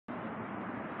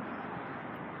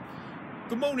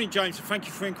Good morning, James, and thank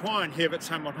you for inquiring here at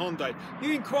Tameron Hyundai.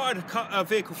 You inquired a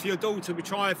vehicle for your daughter,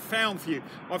 which I have found for you.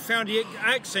 I found the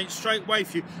Accent straight away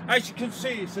for you. As you can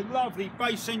see, it's a lovely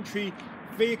base entry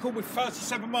vehicle with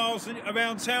 37 miles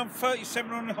around town,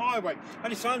 37 on the highway,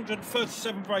 and it's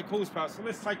 137 brake horsepower. So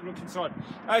let's take a look inside.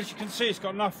 As you can see, it's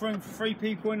got enough room for 3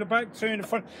 people in the back, 2 in the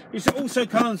front. It also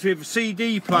comes with a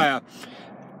CD player,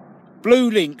 Blue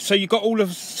Link, so you've got all of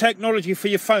the technology for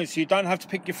your phone, so you don't have to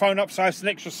pick your phone up, so it's an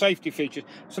extra safety feature.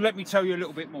 So let me tell you a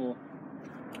little bit more.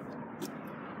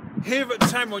 Here at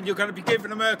Tameron, you're going to be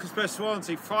given America's best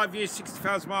warranty: 5 years,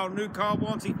 60,000 mile new car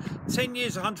warranty, 10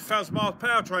 years, 100,000 mile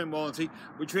powertrain warranty,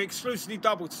 which we exclusively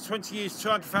double to 20 years,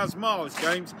 200,000 miles,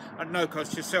 James, at no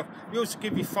cost to yourself. We also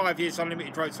give you 5 years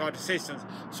unlimited roadside assistance.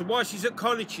 So while she's at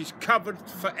college, she's covered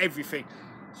for everything.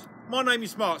 My name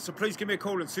is Mark, so please give me a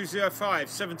call on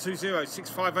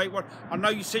 205-720-6581. I know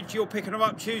you said you're picking her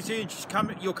up Tuesday and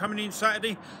you're coming in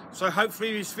Saturday, so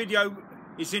hopefully this video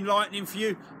is enlightening for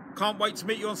you. Can't wait to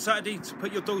meet you on Saturday to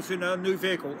put your daughter in a new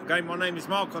vehicle. Again, my name is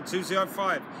Mark on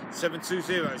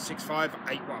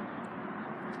 205-720-6581.